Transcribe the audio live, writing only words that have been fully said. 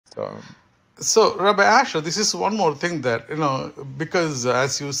So, So, Rabbi Asher, this is one more thing that, because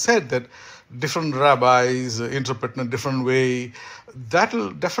as you said that different rabbis interpret in a different way, that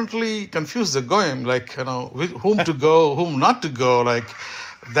will definitely confuse the goyim, like, with whom to go, whom not to go, like,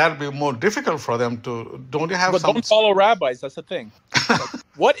 that'll be more difficult for them to, don't you have but some, don't follow rabbis. That's the thing. Like,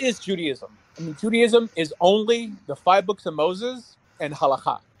 what is Judaism? I mean, Judaism is only the 5 books of Moses and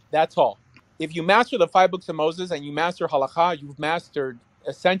halakha. That's all. If you master the 5 books of Moses and you master halakha, you've mastered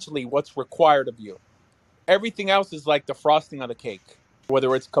essentially what's required of you. Everything else is like the frosting on the cake.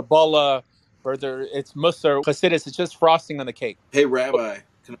 Whether it's Kabbalah, whether it's Musar, Hasidus, it's just frosting on the cake. Hey, But Rabbi,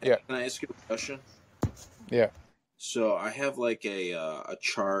 can I yeah, can I ask you a question? yeah. So I have like a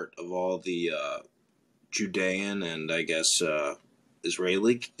chart of all the Judean and I guess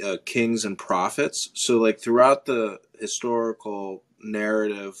Israeli kings and prophets. So like throughout the historical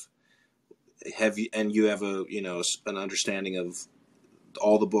narrative, you have a an understanding of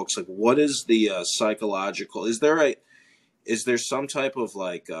all the books. Like, what is the psychological? Is there some type of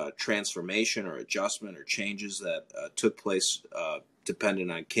like transformation or adjustment or changes that took place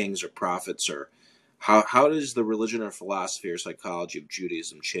dependent on kings or prophets, or how does the religion or philosophy or psychology of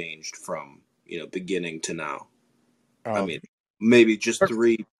Judaism changed from beginning to now? I Um, mean, maybe just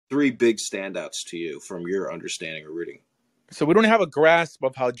three big standouts to you from your understanding or reading. so we don't have a grasp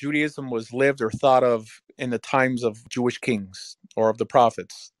of how Judaism was lived or thought of in the times of Jewish kings or of the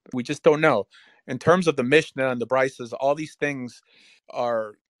prophets. We just don't know. In terms of the Mishnah and the Brises, all these things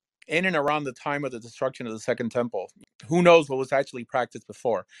are in and around the time of the destruction of the Second Temple. Who knows what was actually practiced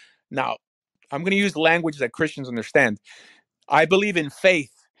before? Now, I'm going to use language that Christians understand. I believe in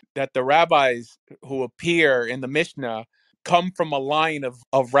faith that the rabbis who appear in the Mishnah come from a line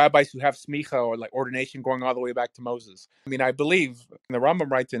of rabbis who have smicha or like ordination going all the way back to Moses. I mean, I believe, and the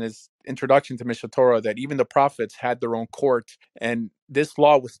Rambam writes in his introduction to Mishnah Torah, that even the prophets had their own court, and this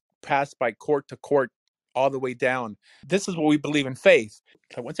law was passed by court to court all the way down. This is what we believe in faith.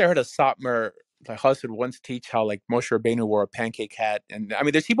 So once I heard a Satmar, like Hussid once teach how like Moshe Rabbeinu wore a pancake hat, and I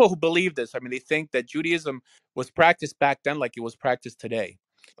mean, there's people who believe this. I mean, they think that Judaism was practiced back then like it was practiced today.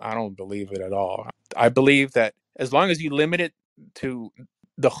 I don't believe it at all. I believe that as long as you limit it to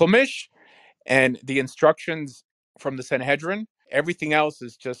the Chumash and the instructions from the Sanhedrin, everything else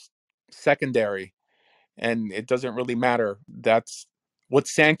is just secondary and it doesn't really matter. That's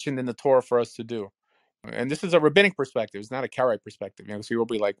what's sanctioned in the Torah for us to do. And this is a rabbinic perspective. It's not a Karaite perspective. So you'll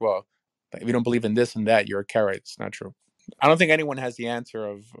be like, well, if you don't believe in this and that, you're a Karaite. It's not true. I don't think anyone has the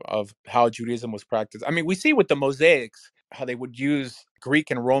answer of how Judaism was practiced. I mean, we see with the mosaics how they would use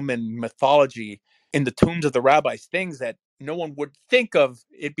Greek and Roman mythology in the tombs of the rabbis, things that no one would think of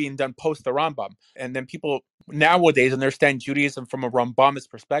it being done post the Rambam. And then people nowadays understand Judaism from a Rambamist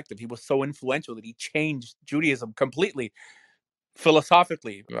perspective. He was so influential that he changed Judaism completely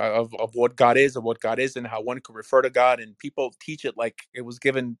philosophically of what God is and what God isn't, how one could refer to God, and people teach it like it was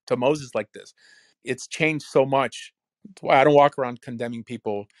given to Moses like this. It's changed so much. That's why I don't walk around condemning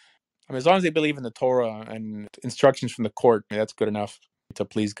people. I mean, as long as they believe in the Torah and instructions from the court, that's good enough to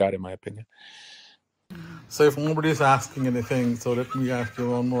please God, in my opinion. so if nobody is asking anything, so let me ask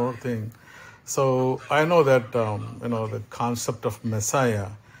you one more thing. So I know that, the concept of Messiah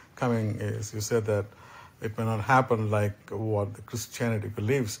coming is, you said that it may not happen like what the Christianity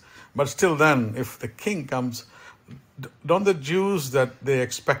believes. But still then, if the king comes, don't the Jews that they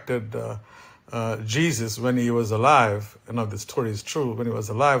expected Jesus when he was alive, the story is true, when he was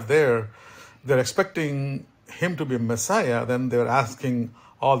alive there, they're expecting him to be Messiah, then they're asking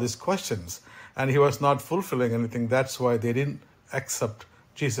all these questions. And he was not fulfilling anything. That's why they didn't accept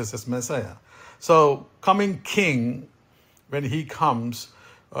Jesus as Messiah. So coming king, when he comes,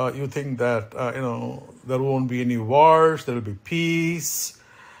 you think that, there won't be any wars, there will be peace,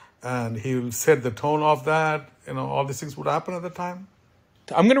 and he will set the tone of that, all these things would happen at the time?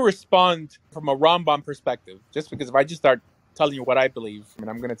 I'm going to respond from a Rambam perspective, just because if I just start telling you what I believe, I mean,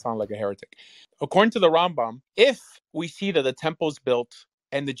 I'm going to sound like a heretic. According to the Rambam, if we see that the temple's built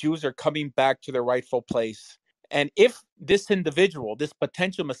and the Jews are coming back to their rightful place, and if this individual, this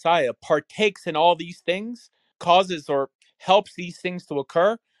potential Messiah, partakes in all these things, causes or helps these things to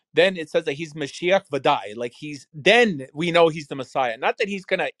occur, then it says that he's Mashiach Vadai. Like then we know he's the Messiah. Not that he's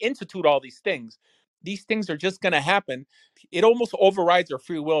going to institute all these things. These things are just going to happen. It almost overrides our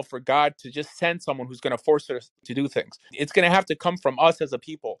free will for God to just send someone who's going to force us to do things. It's going to have to come from us as a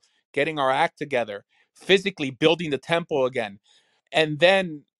people, getting our act together, physically building the temple again. And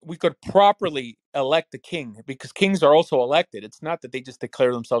then we could properly elect the king, because kings are also elected. It's not that they just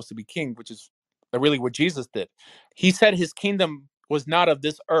declare themselves to be king, which is really what Jesus did. He said his kingdom was not of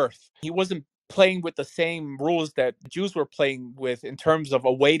this earth. He wasn't playing with the same rules that Jews were playing with in terms of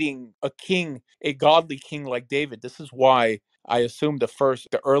awaiting a king, a godly king like David. This is why I assume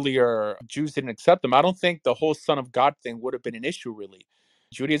the earlier Jews didn't accept him. I don't think the whole Son of God thing would have been an issue, really.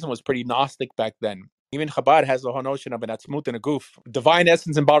 Judaism was pretty Gnostic back then. Even Chabad has the whole notion of an atzmut and a goof, divine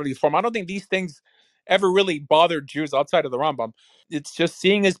essence and bodily form. I don't think these things ever really bothered Jews outside of the Rambam. It's just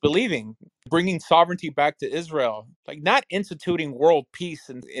seeing is believing, bringing sovereignty back to Israel, like not instituting world peace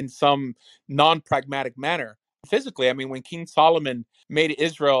in some non-pragmatic manner. Physically, I mean, when King Solomon made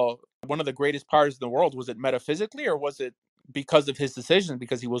Israel one of the greatest powers in the world, was it metaphysically or was it because of his decisions,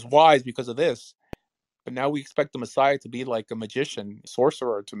 because he was wise, because of this? But now we expect the Messiah to be like a magician,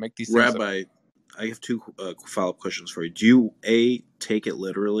 sorcerer, to make these things. Rabbi, I have two follow-up questions for you. Do you, A, take it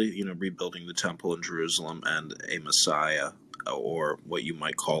literally, rebuilding the temple in Jerusalem and a Messiah, or what you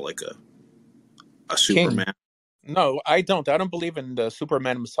might call like a King? Superman? No, I don't. I don't believe in the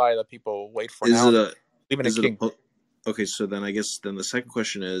Superman Messiah that people wait for Is now. it I a believe in a is it king. okay? So then I guess then the second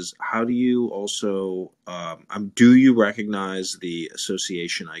question is, how do you also do you recognize the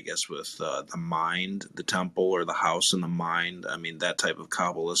association, I guess, with the mind, the temple, or the house and the mind? I mean, that type of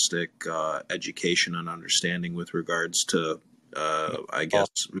Kabbalistic education and understanding with regards to I guess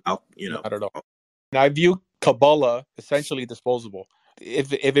Not at all. Now, I view Kabbalah essentially disposable.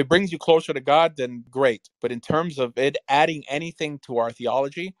 If it brings you closer to God, then great. But in terms of it adding anything to our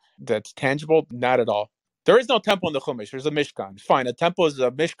theology that's tangible, not at all. There is no temple in the Chumash. There's a Mishkan. Fine, a temple is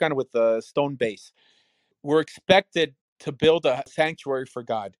a Mishkan with a stone base. We're expected to build a sanctuary for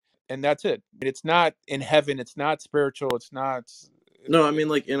God, and that's it. It's not in heaven. It's not spiritual. It's not. No, I mean,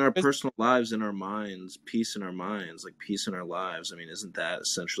 like in our personal lives, in our minds, peace in our minds, like peace in our lives. I mean, isn't that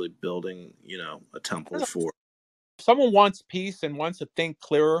essentially building, a temple for? If someone wants peace and wants to think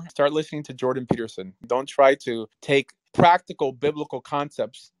clearer, start listening to Jordan Peterson. Don't try to take practical biblical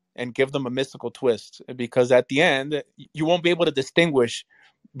concepts and give them a mystical twist, because at the end, you won't be able to distinguish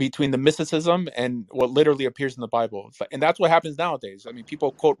between the mysticism and what literally appears in the Bible. And that's what happens nowadays. I mean,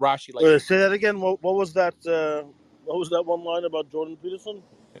 people quote Rashi like... Say that again. What was that? What was that one line about Jordan Peterson?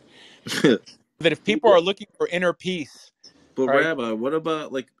 that if people are looking for inner peace... But right? Rabbi, what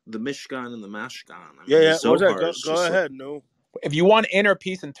about like the Mishkan and the Mashkan? I mean, Yeah. the What was that? Zohar is Go just ahead. No. If you want inner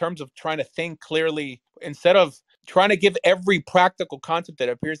peace in terms of trying to think clearly, instead of trying to give every practical concept that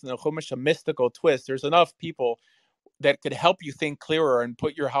appears in the Chumash a mystical twist, there's enough people that could help you think clearer and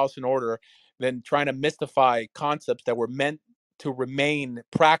put your house in order than trying to mystify concepts that were meant to remain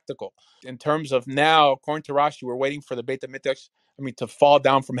practical. In terms of now, according to Rashi, we're waiting for the Beit HaMikdash, to fall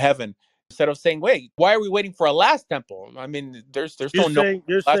down from heaven. Instead of saying, wait, why are we waiting for a last temple? I mean, there's You're no saying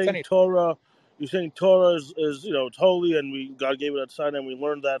last Torah. You're saying Torah is it's holy, and God gave it at Sinai, and we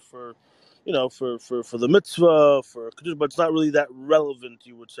learned that for the mitzvah, but it's not really that relevant,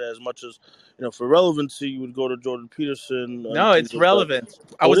 you would say, as much as for relevancy you would go to Jordan Peterson and No, things it's like that. relevant.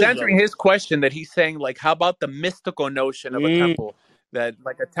 I was answering his question that he's saying, like, how about the mystical notion of a temple? That,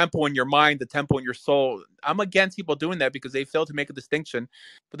 like, a temple in your mind, the temple in your soul. I'm against people doing that because they fail to make a distinction.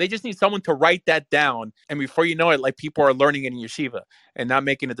 But they just need someone to write that down. And before you know it, like, people are learning it in yeshiva and not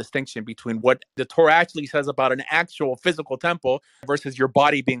making a distinction between what the Torah actually says about an actual physical temple versus your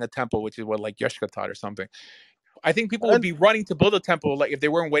body being a temple, which is what, like, Yeshka taught or something. I think people would be running to build a temple, like, if they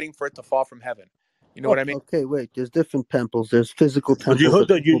weren't waiting for it to fall from heaven. You know what I mean? Okay, wait. There's different temples. There's physical But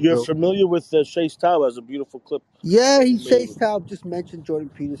temples. you're familiar with Sheish Tao as a beautiful clip. Yeah, he Sheish Tao just mentioned Jordan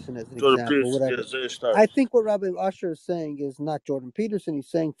Peterson as an Jordan example. Peterson, Whatever. Sheish Tao. I think what Rabbi Asher is saying is not Jordan Peterson. He's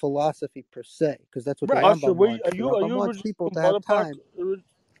saying philosophy per se, because that's what the Rambam wants. The Rambam wants people to have time.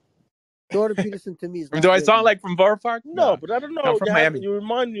 Jordan Peterson to me is not. Do I sound like from Borough Park? No, but I don't know. I'm from Miami. You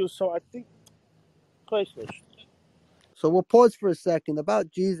remind me, so I think. So we'll pause for a second about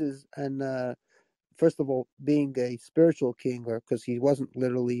Jesus and first of all, being a spiritual king, or because he wasn't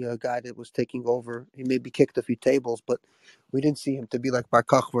literally a guy that was taking over. He maybe kicked a few tables, but we didn't see him to be like Bar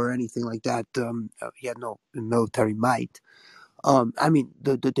Kokhba or anything like that. He had no military might. I mean,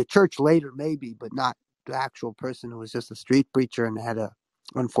 the church later maybe, but not the actual person who was just a street preacher and had a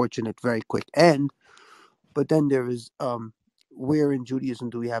unfortunate, very quick end. But then there is, where in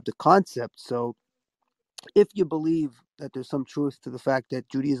Judaism do we have the concept? So if you believe that there's some truth to the fact that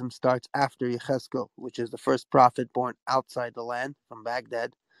Judaism starts after Yechezkel, which is the first prophet born outside the land from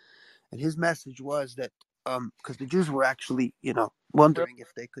Baghdad, and his message was that because the Jews were actually, wondering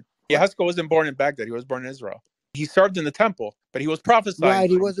if they could. Yechezkel wasn't born in Baghdad; he was born in Israel. He served in the temple, but he was prophesying. Right,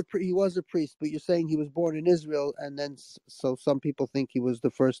 he was a priest, but you're saying he was born in Israel, and then so some people think he was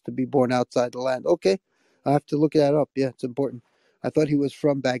the first to be born outside the land. Okay, I have to look that up. Yeah, it's important. I thought he was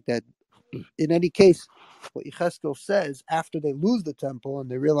from Baghdad. in any case, what Yechezkel says after they lose the temple and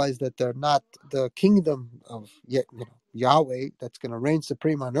they realize that they're not the kingdom of Yahweh that's going to reign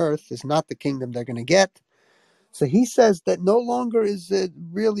supreme on earth is not the kingdom they're going to get. So he says that no longer is it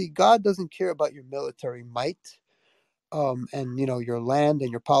really, God doesn't care about your military might, and your land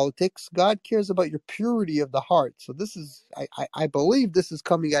and your politics. God cares about your purity of the heart. So this is, I believe this is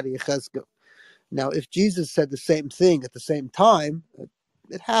coming out of Yechezkel. Now, if Jesus said the same thing at the same time,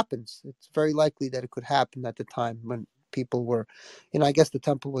 it happens. It's very likely that it could happen at the time when people were, I guess the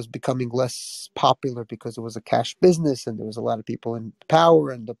temple was becoming less popular because it was a cash business and there was a lot of people in power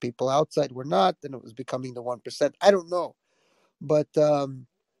and the people outside were not, and it was becoming the 1%. I don't know. But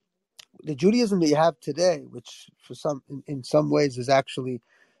the Judaism that you have today, which for in some ways is actually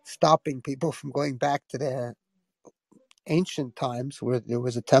stopping people from going back to the ancient times where there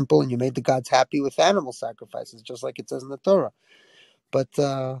was a temple and you made the gods happy with animal sacrifices, just like it says in the Torah. But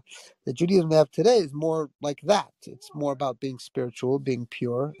the Judaism we have today is more like that. It's more about being spiritual, being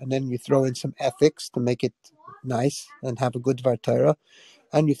pure, and then you throw in some ethics to make it nice and have a good Dvar Torah,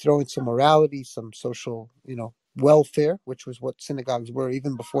 and you throw in some morality, some social, welfare, which was what synagogues were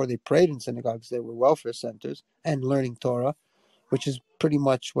even before they prayed in synagogues. They were welfare centers and learning Torah, which is pretty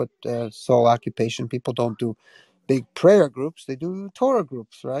much what soul occupation. People don't do big prayer groups; they do Torah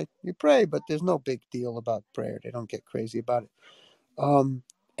groups, right? You pray, but there's no big deal about prayer. They don't get crazy about it.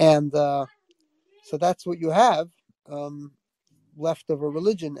 And so that's what you have left of a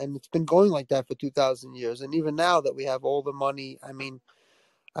religion, and it's been going like that for 2,000 years. And even now that we have all the money, I mean,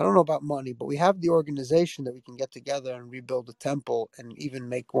 I don't know about money, but we have the organization that we can get together and rebuild a temple and even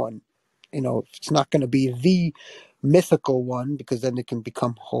make one. It's not going to be the mythical one, because then it can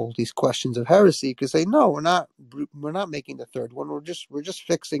become whole these questions of heresy. You could say, no, we're not making the third one. We're just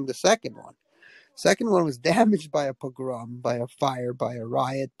fixing the second one. Second one was damaged by a pogrom, by a fire, by a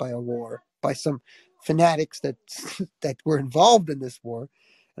riot, by a war, by some fanatics that that were involved in this war.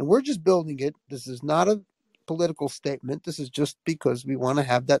 And we're just building it. This is not a political statement. This is just because we want to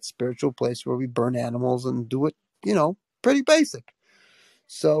have that spiritual place where we burn animals and do it, pretty basic.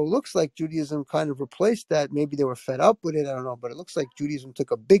 So it looks like Judaism kind of replaced that. Maybe they were fed up with it. I don't know. But it looks like Judaism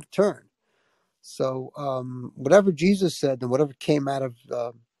took a big turn. So whatever Jesus said and whatever came out of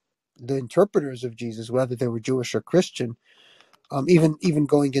the interpreters of Jesus, whether they were Jewish or Christian, even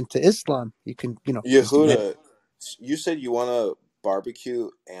going into Islam, you can, Yehuda, you said you want to barbecue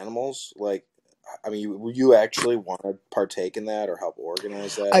animals. Would you actually want to partake in that or help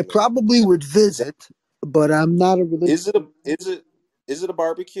organize that? I probably would visit, but I'm not a religious. Is it a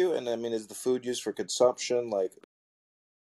barbecue? And is the food used for consumption?